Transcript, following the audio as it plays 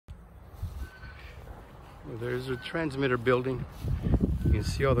Well, there's a transmitter building. You can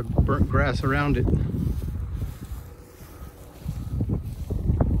see all the burnt grass around it.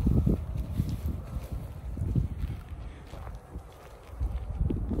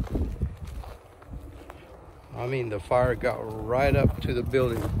 I mean, the fire got right up to the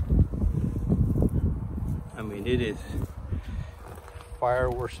building. I mean, it is fire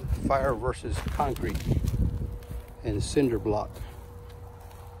versus concrete and cinder block.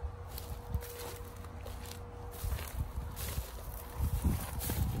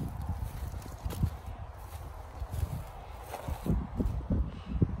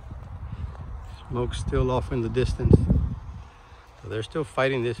 Smoke's still off in the distance. So they're still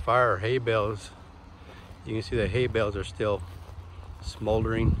fighting this fire. Hay bales. You can see the hay bales are still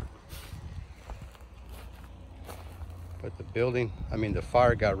smoldering. But the building, I mean the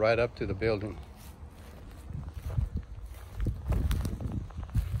fire got right up to the building.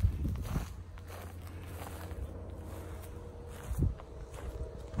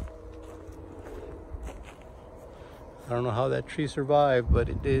 I don't know how that tree survived, but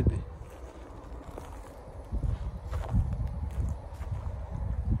it did.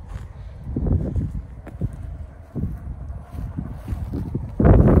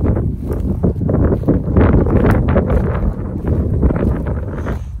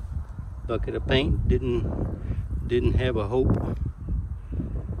 Bucket of paint didn't have a hope,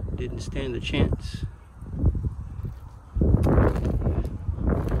 didn't stand a chance.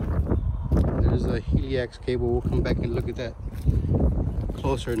 There's a heliax cable. We'll come back and look at that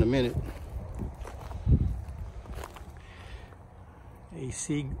closer in a minute.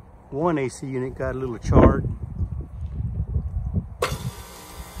 One AC unit got a little charred.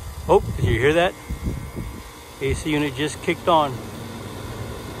 Oh, did you hear that? AC unit just kicked on.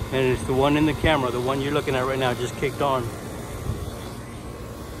 And it's the one in the camera, the one you're looking at right now, just kicked on.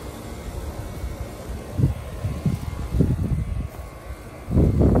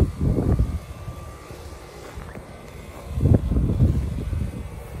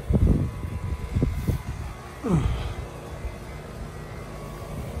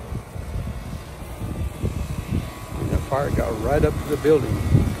 And that fire got right up to the building.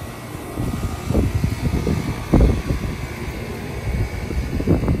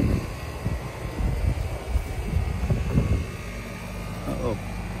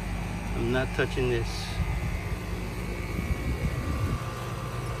 I'm not touching this.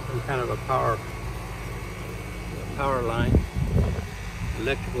 Some kind of a power line,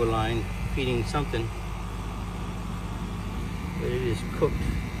 electrical line feeding something, but it is cooked.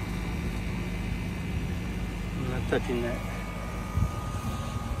 I'm not touching that.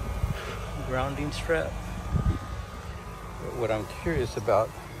 Grounding strap. But what I'm curious about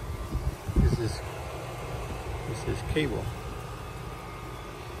is this cable.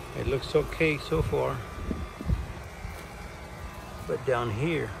 It looks okay so far, but down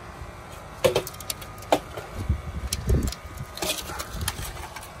here,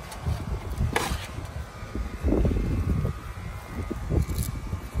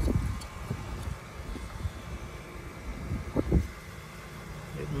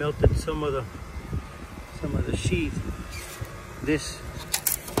 it melted some of the sheath. This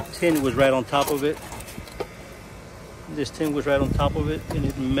tin was right on top of it. This tin was right on top of it, and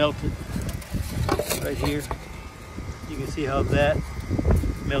it melted right here. You can see how that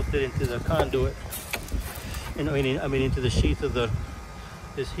melted into the conduit, and I mean into the sheath of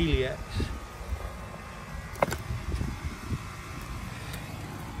this heliax.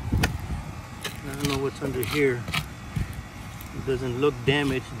 I don't know what's under here. It doesn't look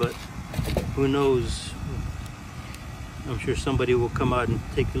damaged, but who knows? I'm sure somebody will come out and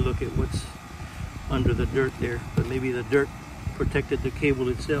take a look at what's under the dirt there, but maybe the dirt protected the cable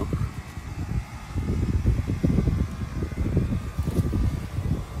itself.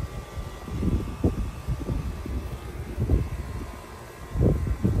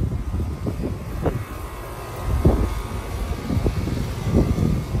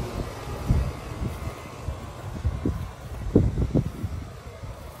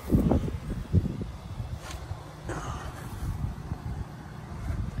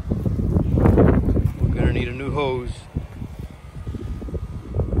 Need a new hose.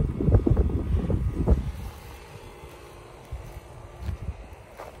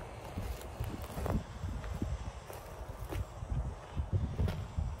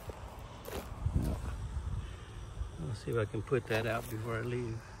 Let's see if I can put that out before I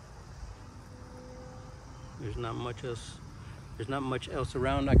leave. There's not much else. There's not much else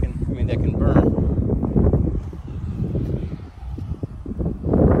around that can burn.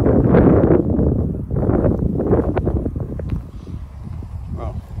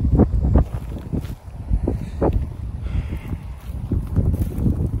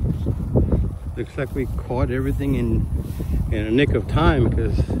 Looks like we caught everything in a nick of time,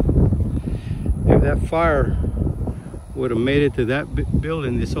 because if that fire would have made it to that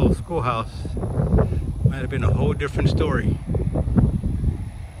building, this old schoolhouse, might have been a whole different story.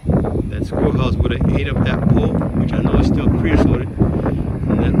 That schoolhouse would have ate up that pole, which I know is still creosoted.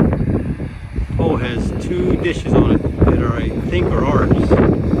 And that pole has 2 dishes on it that are, I think, are ours. Yep.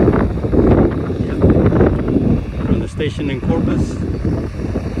 From the station in Corpus.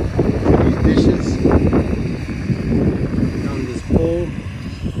 These dishes on this pole,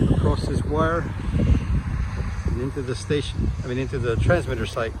 across this wire, and into the station, into the transmitter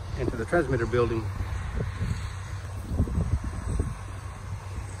site, into the transmitter building.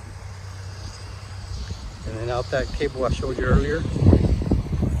 And then out that cable I showed you earlier,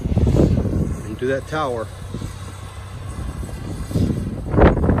 into that tower.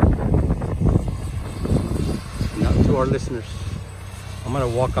 Now to our listeners, I'm gonna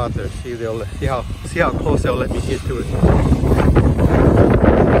walk out there, see how close they'll let me get to it.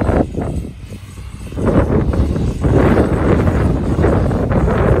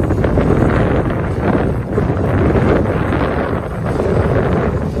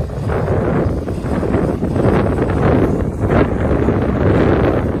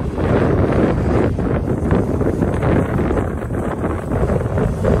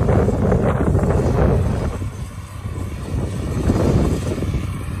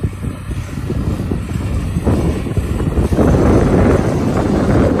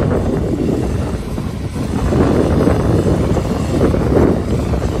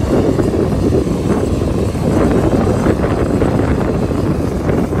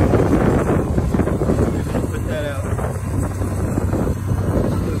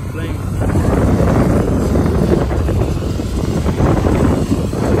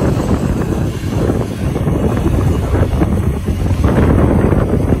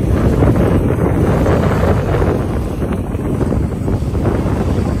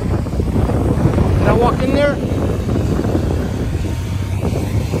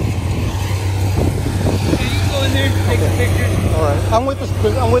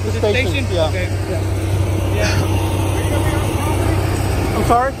 I'm with the station. Yeah. Okay. Yeah. Are you gonna be on the property? I'm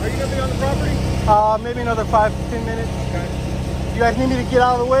sorry? Are you gonna be on the property? Maybe another 5 to 10 minutes. Okay. You guys need me to get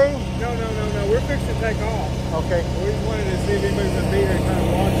out of the way? No. We're fixing to take off. Okay. We just wanted to see if anybody's gonna be here and kind of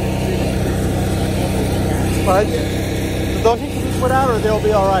watch it. But those need to be put out, or they'll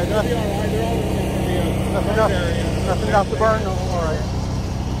be all right? They'll be all right. They're all gonna be area. Nothing enough to burn? No. All right.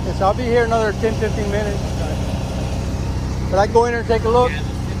 Yes, I'll be here another 10, 15 minutes. But I go in there and take a look?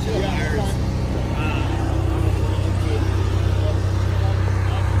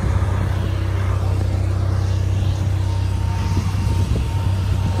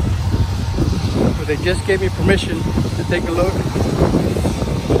 But they just gave me permission to take a look.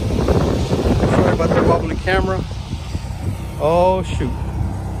 Sorry about the wobbly camera. Oh shoot.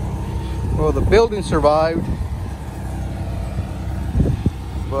 Well, the building survived,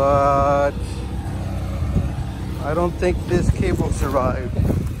 but I don't think this cable survived.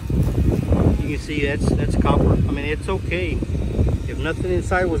 You can see that's copper. It's okay. If nothing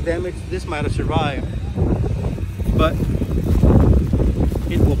inside was damaged, this might have survived. But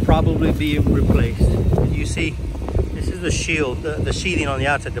it will probably be replaced. You see, this is the shield, the sheathing on the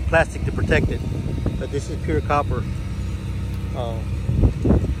outside, the plastic to protect it. But this is pure copper.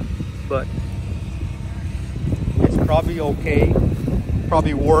 But it's probably okay.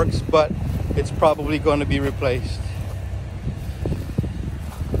 Probably works, but it's probably going to be replaced.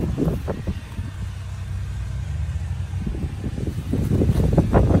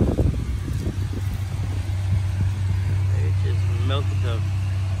 It just melted the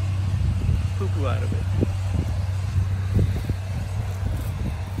poo-poo out of it.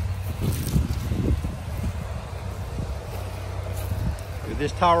 If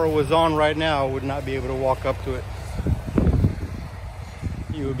this tower was on right now, I would not be able to walk up to it.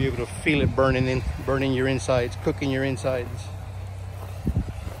 You would be able to feel it burning your insides, cooking your insides.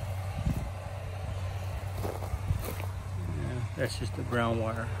 Yeah, that's just the ground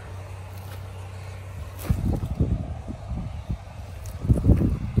wire.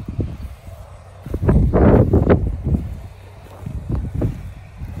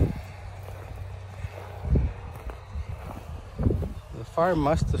 The fire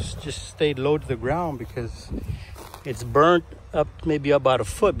must have just stayed low to the ground, because it's burnt up maybe about a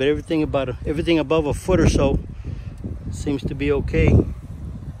foot, but everything above a foot or so seems to be okay.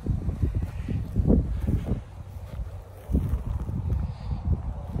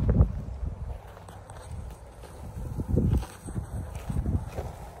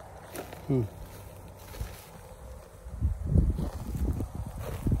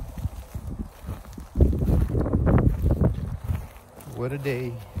 What a day.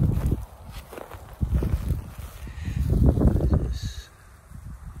 What is this?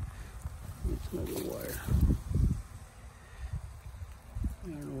 It's another wire. I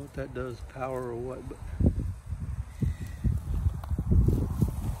don't know what that does, power or what, but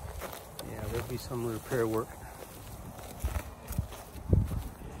yeah, there'll be some repair work.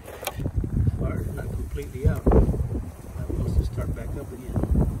 Fire's not completely out. That wants to start back up again.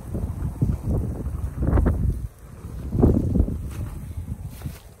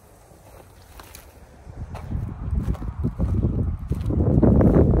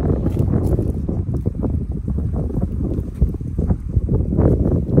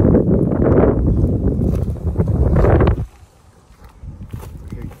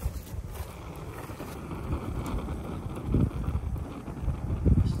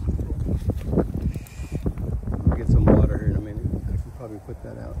 Get some water here in a minute. I can probably put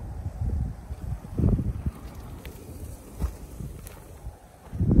that out.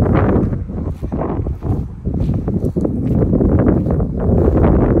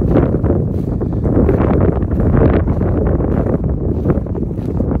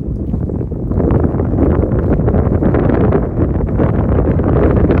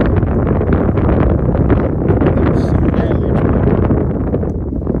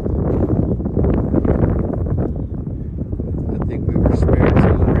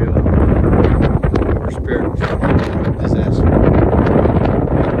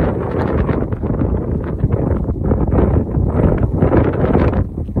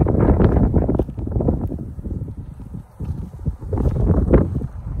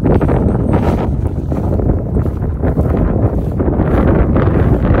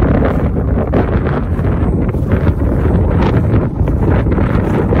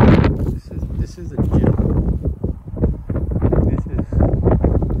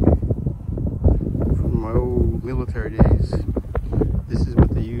 Military days. This is what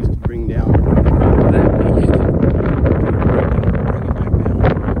they used to bring down that beast. Bring it back down.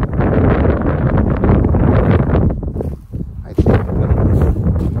 I think it's been a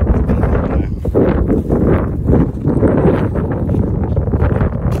long time.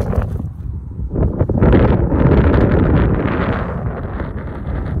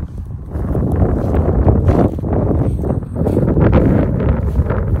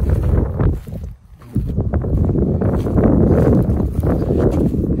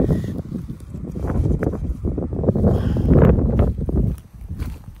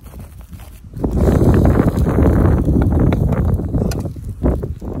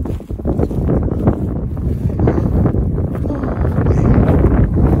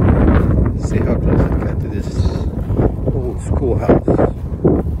 Schoolhouse.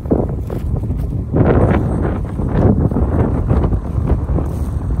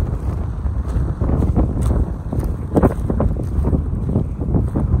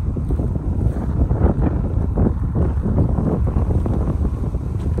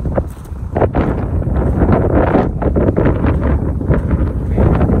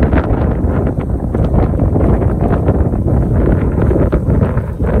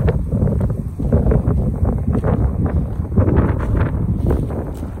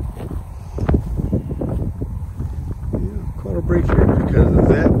 Break here because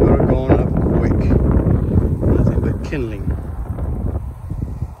that would have gone up quick. Nothing but kindling.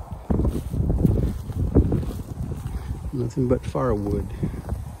 Nothing but firewood.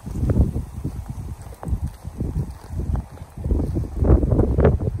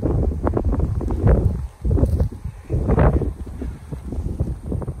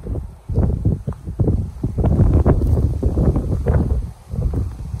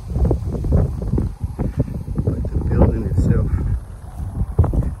 But the building itself.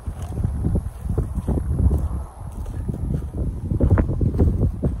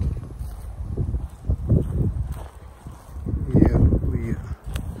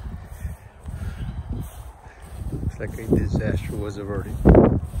 Looks like a disaster was averted.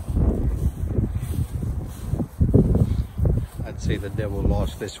 I'd say the devil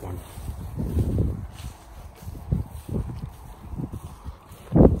lost this one.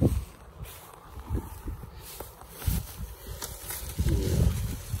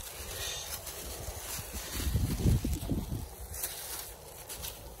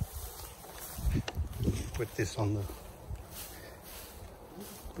 Put this on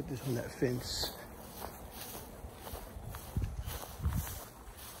that fence.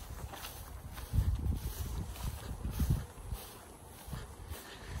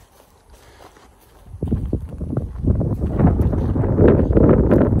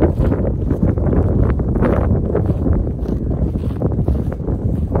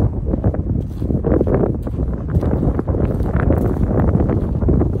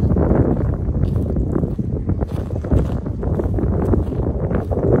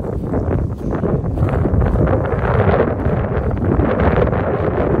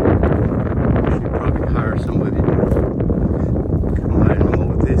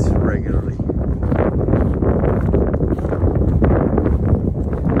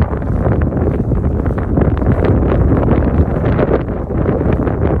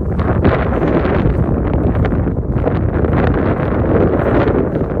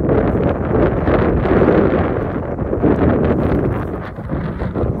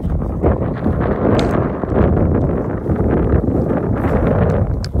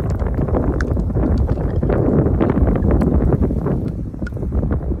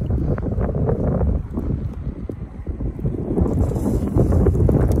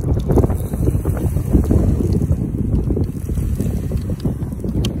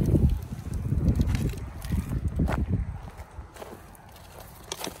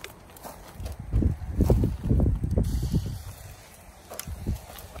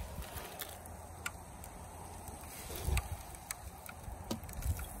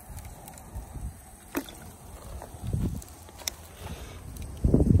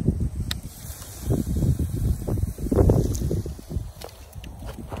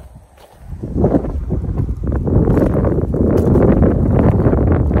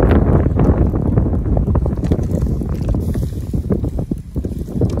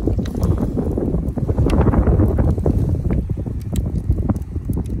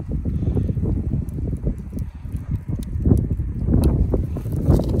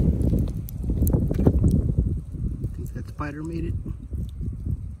 spider made it.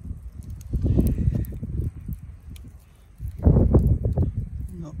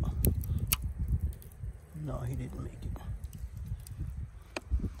 No. No, he didn't make it.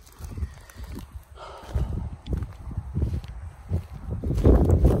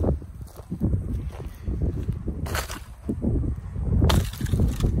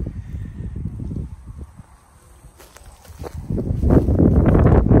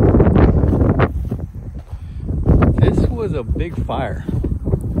 This was a big fire. I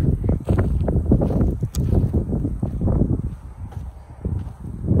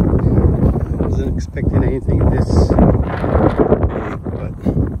wasn't expecting anything this big, but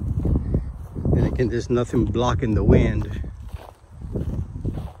then again, there's nothing blocking the wind.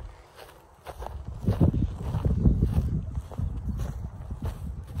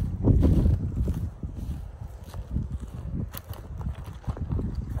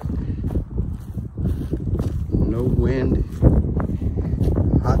 No wind,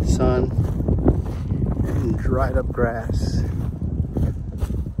 hot sun, and dried up grass.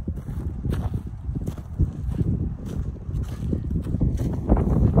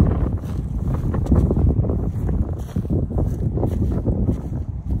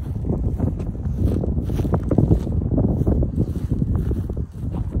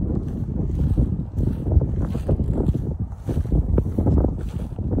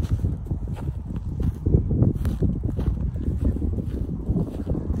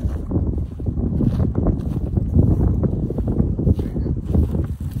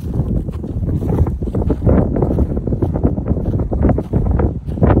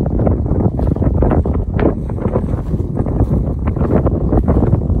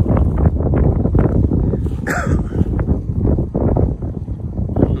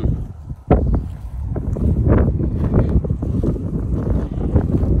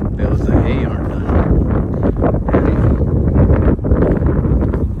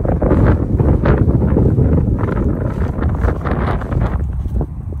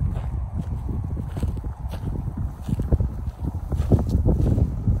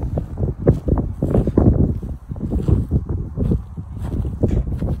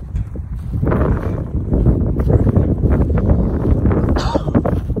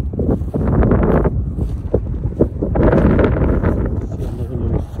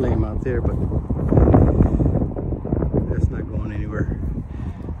 There, but that's not going anywhere.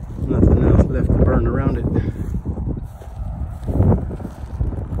 Nothing else left to burn around it.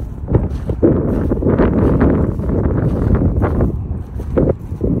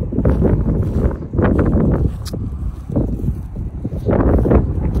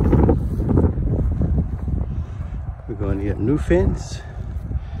 We're going to get new fence,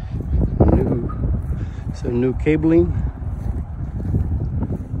 some new cabling.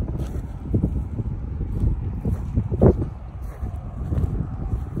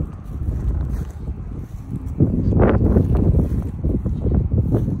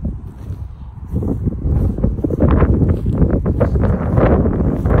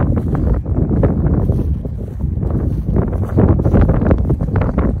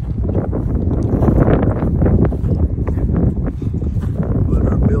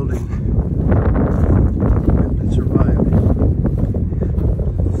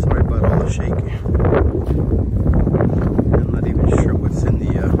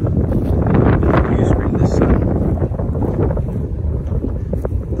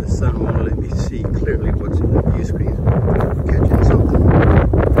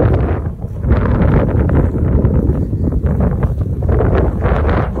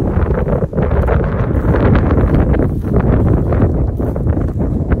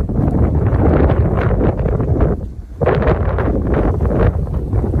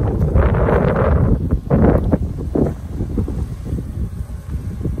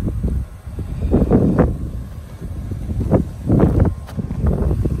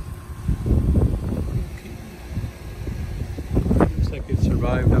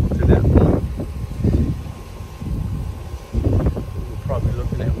 Survived up to that point. We're probably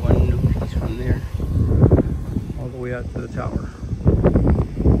looking at one new piece from there all the way out to the tower.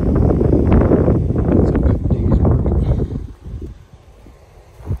 It's a good day's work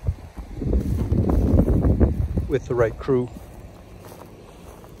with the right crew.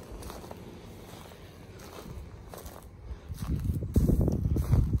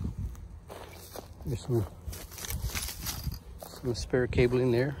 There's some spare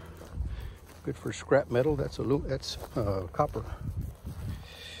cabling there, good for scrap metal. That's copper.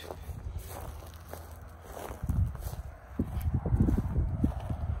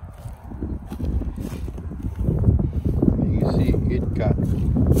 You see it got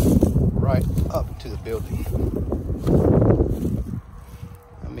right up to the building.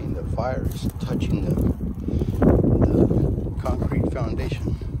 fire is touching the concrete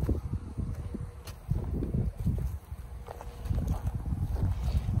foundation.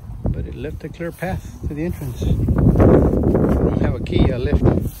 But it left a clear path to the entrance. I don't have a key. I left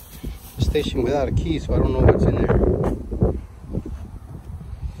the station without a key, so I don't know what's in there.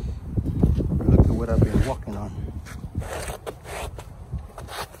 Look at what I've been walking on.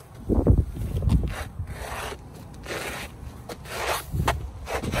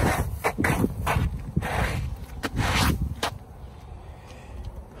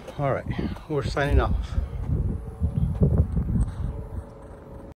 All right, we're signing off.